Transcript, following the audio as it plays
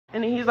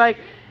And then he's like,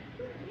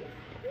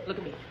 look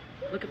at me.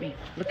 Look at me.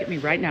 Look at me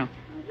right now.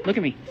 Look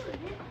at me.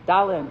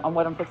 Dial in on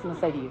what I'm fixing to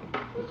say to you.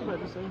 what's about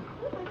to say?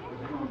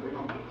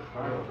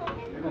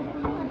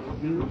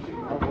 You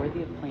are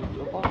worthy of playing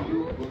football.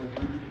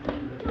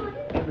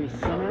 Every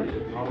sinner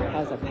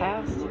has a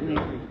past and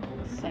every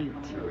saint.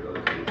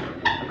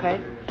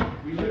 Okay?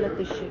 You let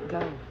this shit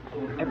go.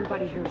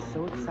 Everybody here is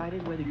so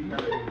excited whether you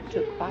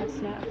took 5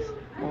 snaps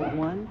or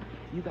 1.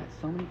 You got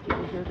so many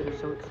people here that are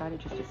so excited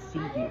just to see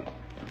you.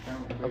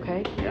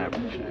 Okay? Yeah, I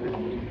appreciate it.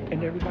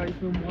 And everybody's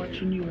been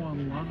watching you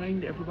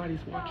online.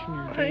 Everybody's watching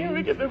your I didn't even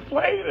games. get to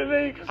play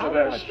today because I of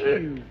that watched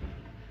shit. you.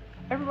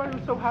 Everybody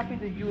was so happy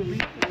that you at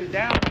least took it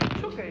down. You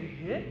took a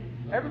hit.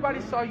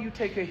 Everybody saw you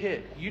take a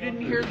hit. You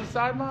didn't hear the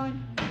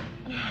sideline?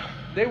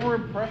 They were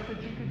impressed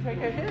that you could take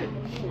a hit.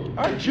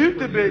 I juked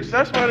the bitch.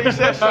 That's why they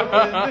said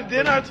something.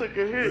 Then I took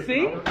a hit.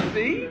 See?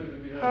 See?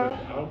 I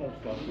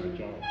almost lost my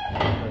job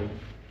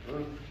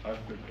because I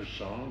said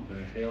Chrisean, the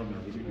hell no,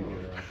 we didn't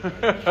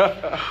get it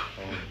right.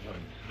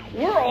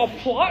 We're all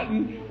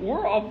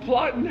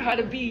plotting how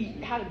to be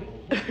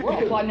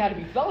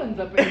felons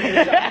up in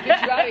here, trying to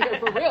get you out of here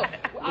for real.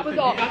 I was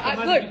all,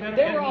 look,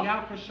 they were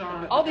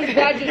all these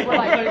badges were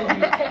like,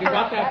 you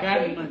got that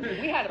badge.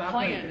 We had a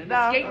plan, an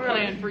escape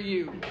plan for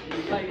you.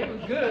 Like, it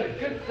was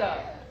good stuff.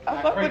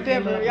 I fuck with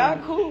Denver. Y'all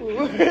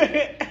cool.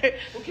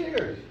 Who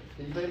cares?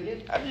 Can you play it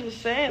again? I'm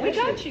just saying. We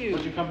got you.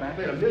 Would you come back?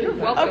 You're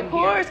welcome. Of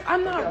course,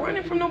 I'm not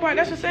running from nobody.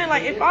 That's just saying.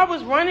 Like, if I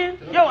was running,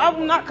 I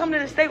would not come to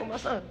the state with my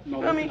son. You know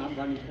what I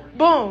mean?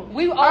 Boom.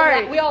 We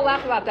all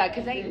laugh about that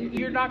because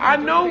you're not. I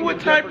know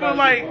what type of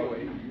like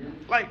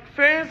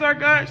fans I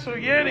got. So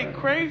yeah, they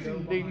crazy.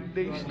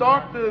 They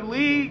stalk the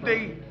league.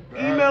 They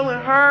emailing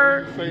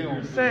her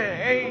saying,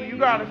 "Hey, you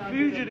got a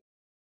fugitive."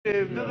 So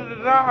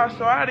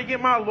I had to get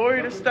my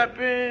lawyer to step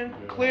in,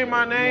 clear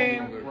my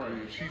name.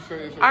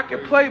 I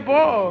can play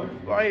ball.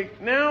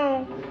 Like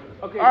now,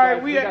 Okay, all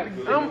right, guys,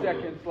 I'm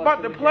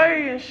about to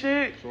play and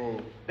shit.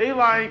 They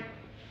like,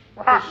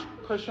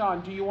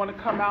 Chrisean, do you want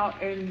to come out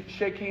and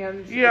shake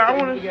hands? Yeah, I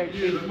want to.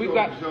 to. We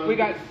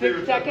got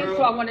 6 seconds,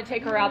 So I want to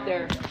take her out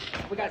there.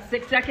 We got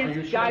 6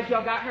 seconds. Guys,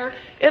 y'all got her?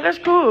 Yeah, that's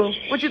cool.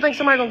 What you think?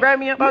 Somebody gonna grab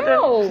me up out there?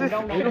 No.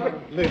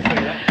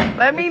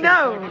 Let me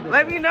know.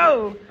 Let me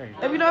know.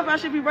 Let me know if I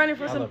should be running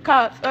for some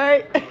cops. All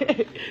right.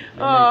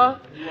 Huh?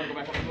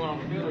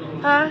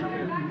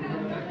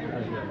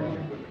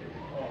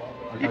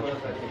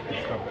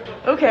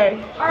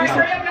 Okay. All right,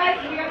 hurry up,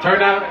 guys. We gotta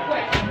Turn out.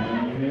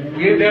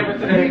 We in Denver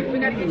today. We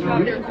gotta get you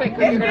out there quick. It's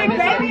big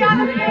baby on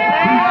the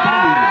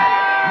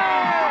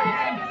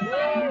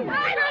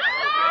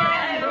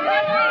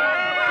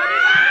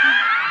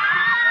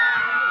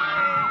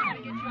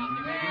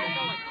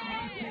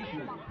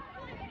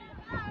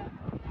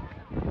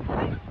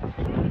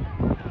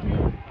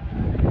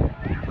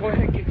Go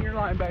ahead, get in your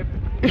line, babe.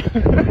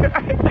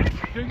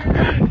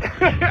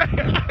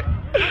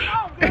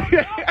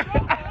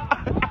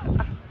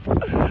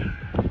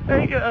 There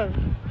you go.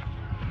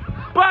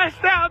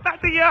 Bust out,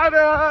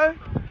 Tatiana.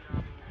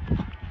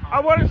 I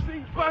want to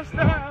see bust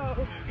out.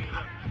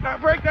 Now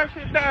break that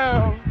shit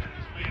down.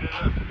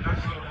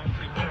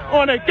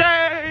 On a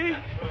game.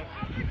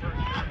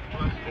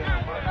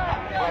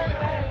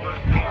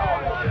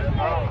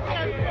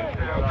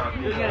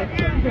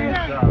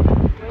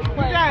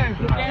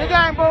 Good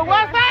game, boy.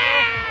 What's that?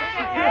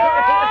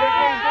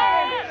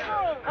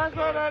 I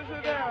saw that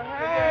shit down.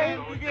 Hey,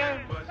 we game.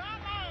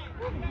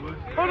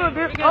 Hold on,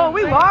 dude. Oh,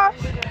 we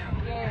lost?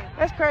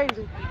 That's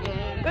crazy.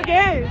 Good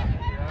game.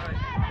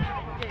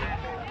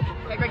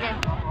 Good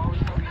game.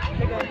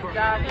 Good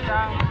job.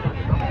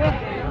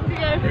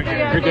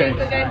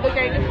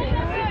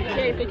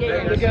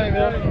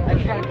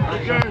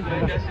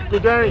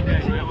 Good game.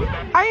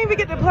 I didn't even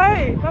get to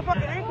play. My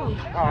fucking ankle.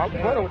 Oh, I'm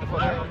playing with the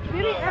fuck. He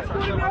didn't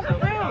escort me off the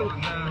field.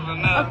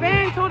 A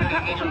fan told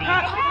some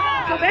cops.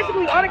 So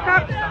basically, all the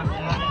cops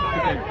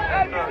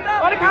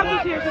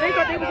was here. So they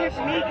thought they was here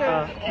for me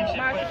because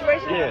my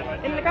situation.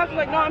 Yeah. And the cops was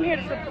like, "No, I'm here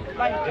to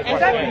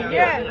accept you."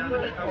 Yeah.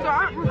 So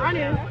I'm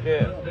running.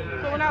 Yeah.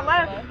 So when I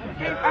left,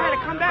 I had to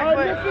come back,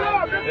 but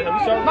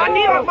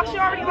my shit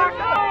already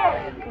locked up.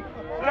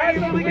 I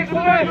didn't really get to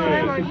play.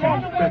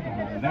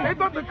 They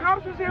thought the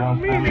cops was here for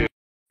me.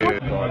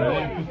 Put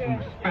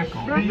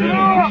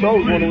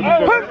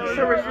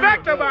some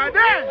respect about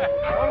that.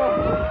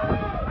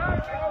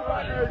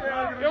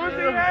 You ever see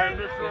that?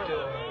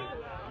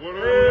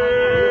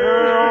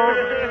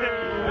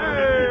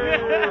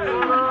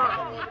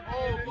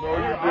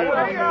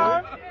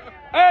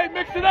 Hey,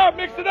 mix it up.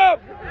 Mix it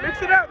up.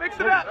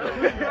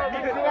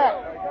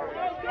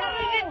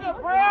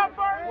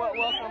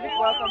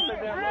 Welcome to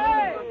them.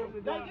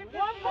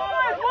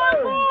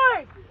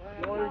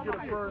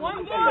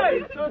 One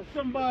boy. Touch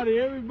somebody,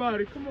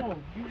 everybody. Come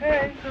on.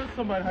 Hey. Touch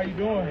somebody. How you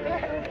doing?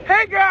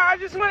 Hey, girl. I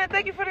just want to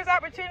thank you for this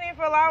opportunity and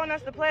for allowing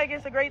us to play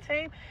against a great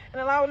team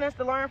and allowing us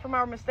to learn from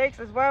our mistakes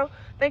as well.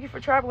 Thank you for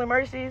traveling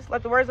mercies.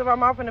 Let the words of our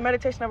mouth and the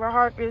meditation of our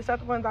heart be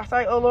acceptable in thy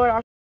sight, O Lord,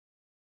 our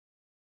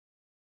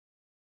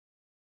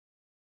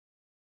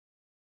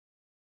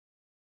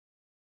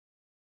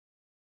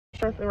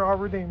strength in our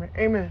Redeemer.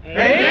 Amen.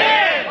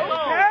 Amen.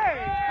 Okay.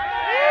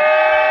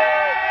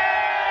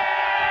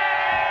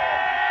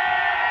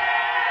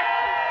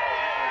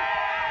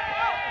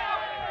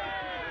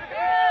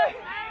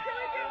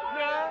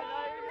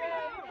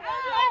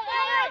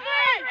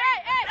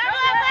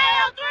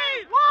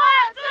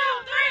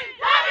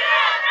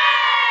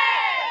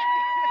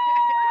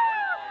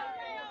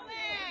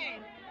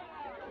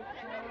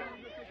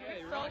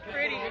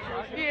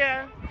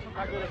 Yeah.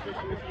 My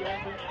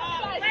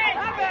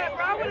bad,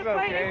 bro. I would have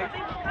played it.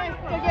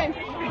 Again.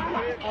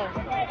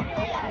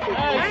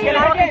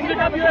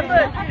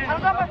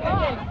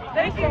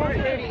 Thank you.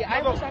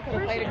 I wish I could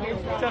have played it here.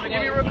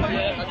 Give me real quick.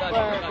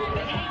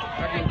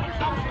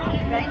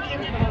 Thank you.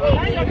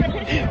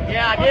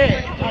 Yeah, I did.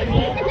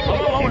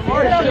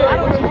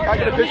 I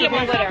get a picture,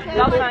 please?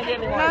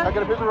 I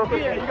get a picture real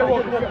quick?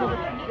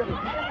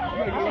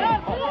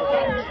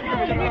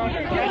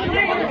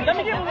 Let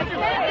me get one.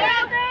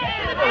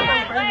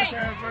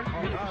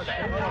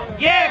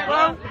 Yeah,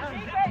 bro.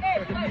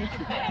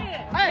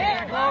 Hey,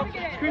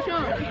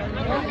 Chrisean.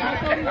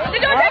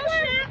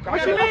 What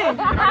you mean?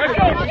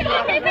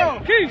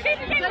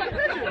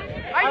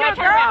 I got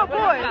girl,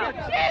 boy.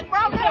 Shit,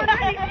 bro.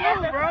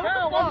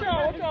 Watch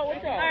out.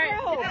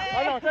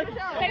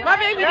 My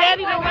baby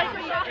daddy don't like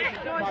me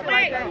doing shit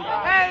like that.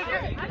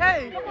 Hey.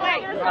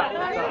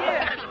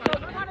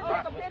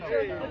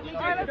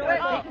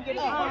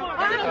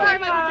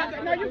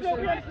 No, you go.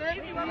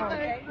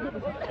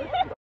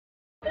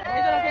 Is it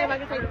okay if I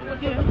can take a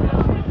picture?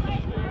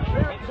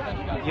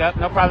 Yep,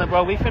 no problem,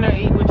 bro. We finna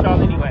eat with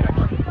y'all anyway.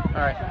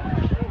 All right.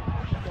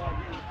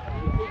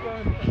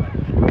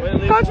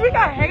 Coach, we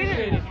got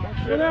hated.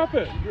 What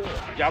happened?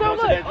 So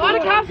look, all the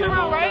cops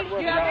around, right?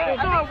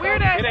 Yeah. So a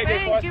weird ass thing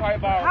gives the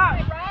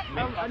cops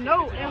a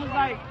note and was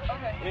like,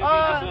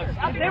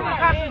 they were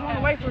cops going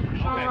away from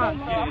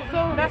so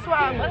that's why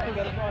I left.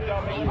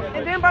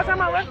 And then by the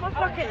time I left, my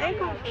fucking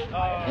ankle.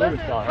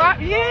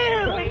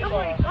 Yeah, like, I'm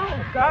like,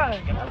 oh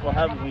god. That's what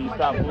happens when you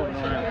stop moving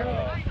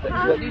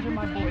around. These are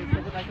my boys.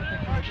 They would like to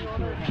take a picture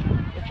with you.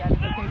 If that's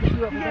okay with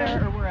you over there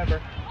or wherever.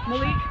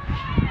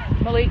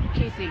 Malik,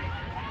 Casey.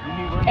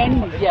 And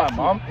yes,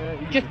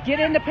 just get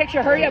in the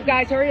picture. Hurry up,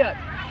 guys. Hurry up.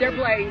 They're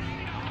Blaze.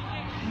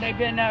 They've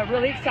been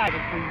really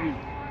excited for you.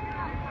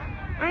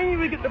 I didn't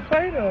even get to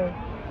play though.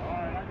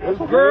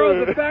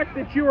 Girl, the fact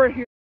that you are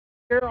here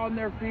on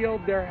their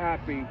field, they're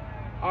happy.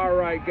 All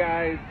right,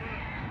 guys.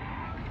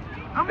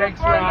 I'm gonna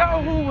find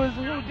out who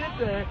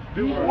did that.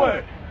 Do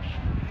what?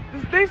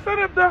 They set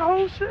up that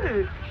whole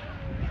shit.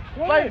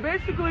 What? Like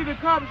basically the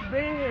cops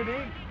been here.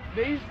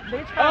 They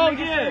tried to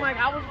make it seem like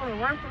I was gonna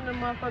run from them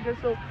motherfuckers.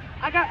 So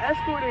I got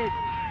escorted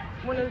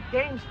when the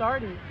game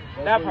started.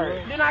 That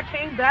part. Then I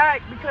came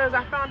back because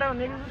I found out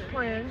niggas was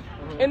playing.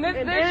 And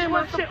this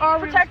was shit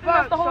protecting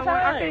us the whole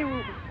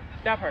time.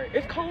 That part.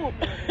 It's cool.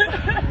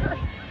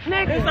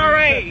 Nigga. It's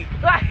alright.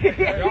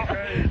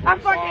 I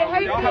fucking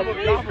hate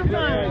these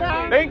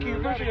sometimes. Thank you.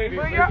 Appreciate it.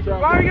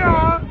 Bye,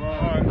 y'all.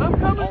 I'm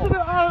coming to the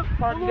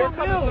party. They're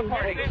coming to the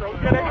party.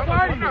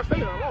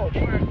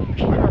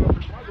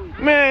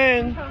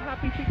 Man. How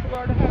happy people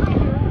are to have you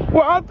here.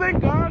 Well, I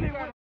thank God.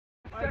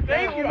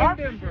 Thank you.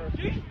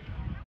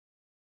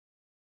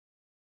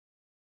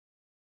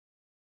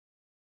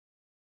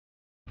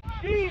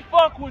 She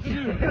fuck with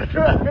you.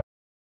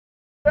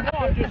 I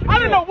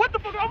didn't know what the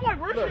fuck. I'm like,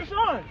 where's your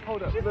son?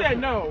 She said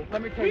no.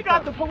 We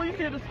got the police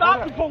here to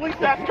stop the police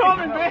that's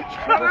coming,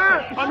 bitch.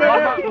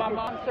 My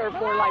mom served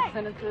 4 life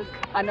sentences.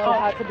 I know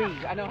how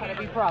to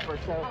be proper.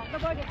 So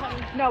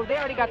no, they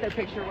already got their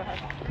picture with her.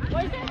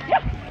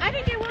 Yeah. I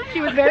think they were.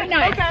 She was very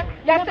nice. Okay.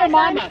 That's their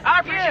mama.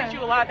 I appreciate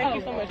you a lot. Thank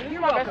you so much.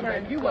 You're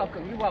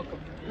welcome. You're welcome.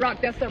 Rock,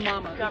 that's their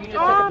mama.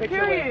 Oh,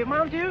 period.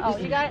 Mom, dude. Oh,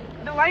 you got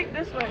the light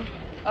this way.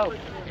 Oh,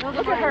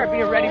 look at her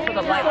being ready for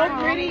the light. So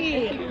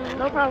pretty.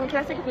 No problem. Can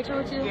I take a picture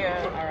with you?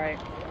 Yeah. All right.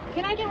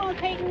 Can I get one with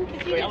Peyton?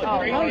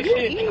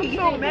 You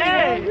so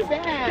mad. You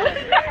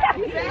bad.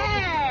 You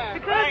bad.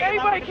 Because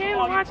everybody came to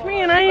watch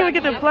me and I didn't even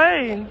get to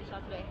play.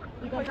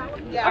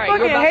 I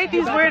fucking hate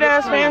these weird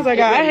ass fans I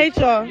got. I hate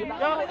y'all. You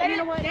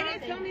know what? They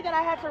didn't tell me that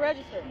I had to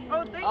register.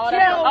 Oh, thank you.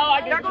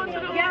 Y'all going to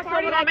the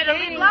party? Are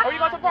you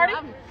going to the party?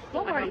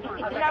 What party? We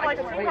have like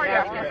a team party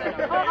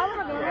after. Oh, I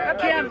want to go.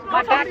 Kim,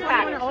 my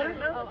backpack.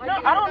 No,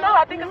 I don't know.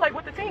 I think it's like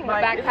with the team. My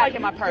backpack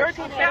and my purse.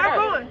 Yeah, I'm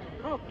going.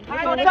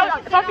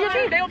 Talk to your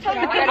team. They'll tell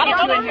you. I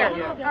don't know in here.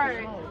 All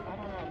right.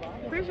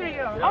 Appreciate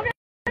y'all. Okay.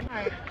 All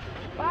right.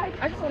 Bye.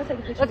 I just want to take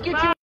a picture. Let's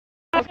get you.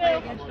 But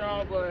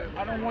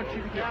I don't want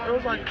you to get. It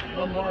was like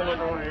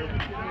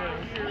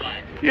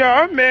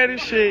Yeah, I'm mad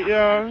as shit,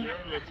 y'all. Yeah,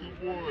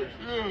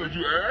 did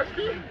you ask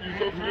him? You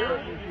so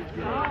scared?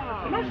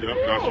 Yep,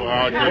 that's why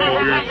I came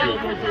over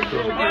here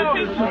too.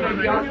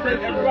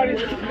 Everybody,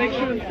 make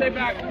sure to stay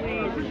back,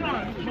 please.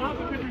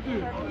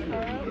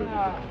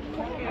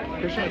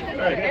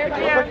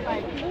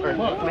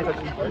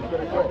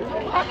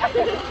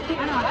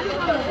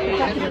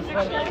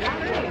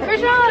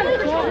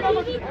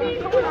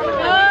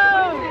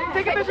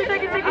 Take a picture,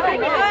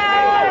 take it.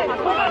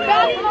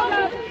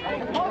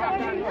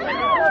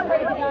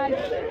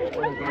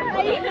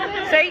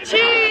 Say cheese.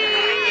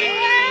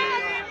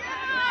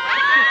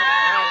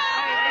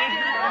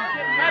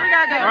 Where we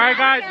gotta go? All right,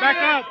 guys, back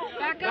up.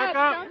 Back Back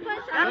up. up.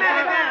 I'm at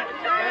it back.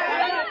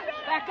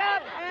 Back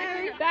up.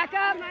 Back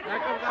up.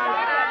 Back up,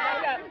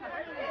 guys.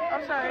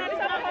 I'm sorry.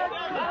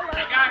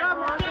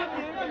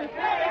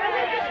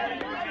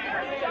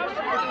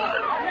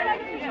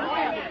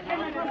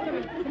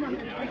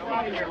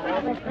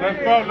 Let's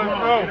go, let's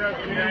go.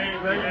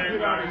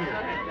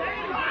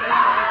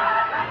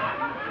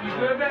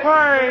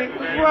 Alright,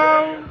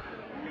 well,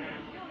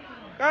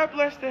 God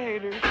bless the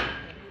haters.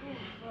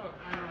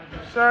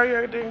 Sorry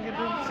I didn't get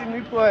to see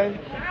me play.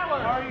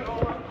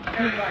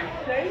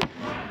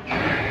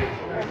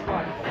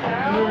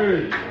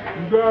 Hey,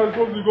 you guys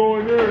supposed to go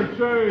in there and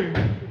change.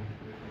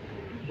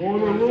 Go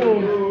in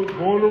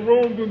the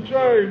rooms and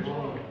change.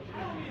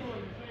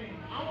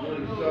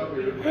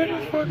 Where the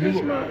fuck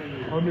is my...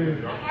 I mean,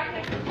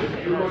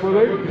 so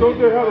don't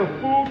they have a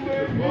food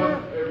thing here?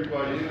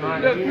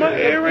 My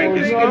earring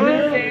is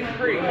gone.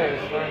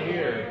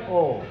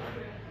 Oh.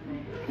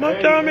 My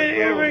diamond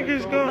earring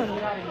is gone.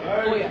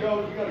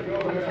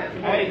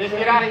 Hey, let's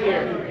get out of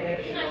here.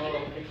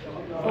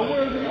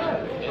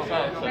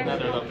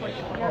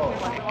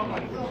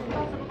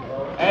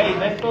 Hey,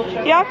 let's go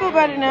check. Yeah, I feel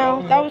better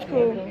now. That was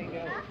cool.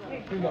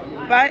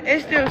 But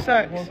it still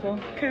sucks.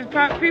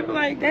 Because people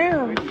like,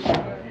 damn.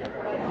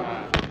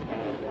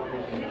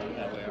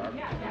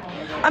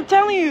 I'm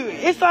telling you,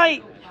 it's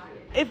like,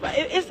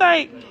 it's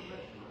like,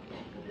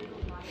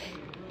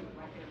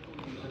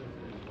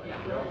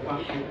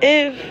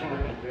 if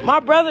my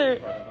brother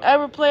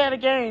ever play at a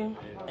game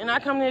and I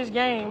come to his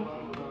game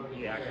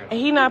and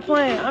he not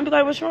playing, I'm be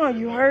like, what's wrong?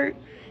 You hurt?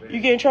 You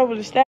get in trouble with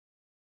the staff?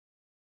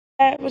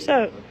 What's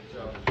up?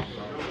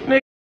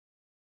 Nigga,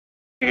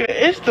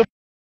 it's the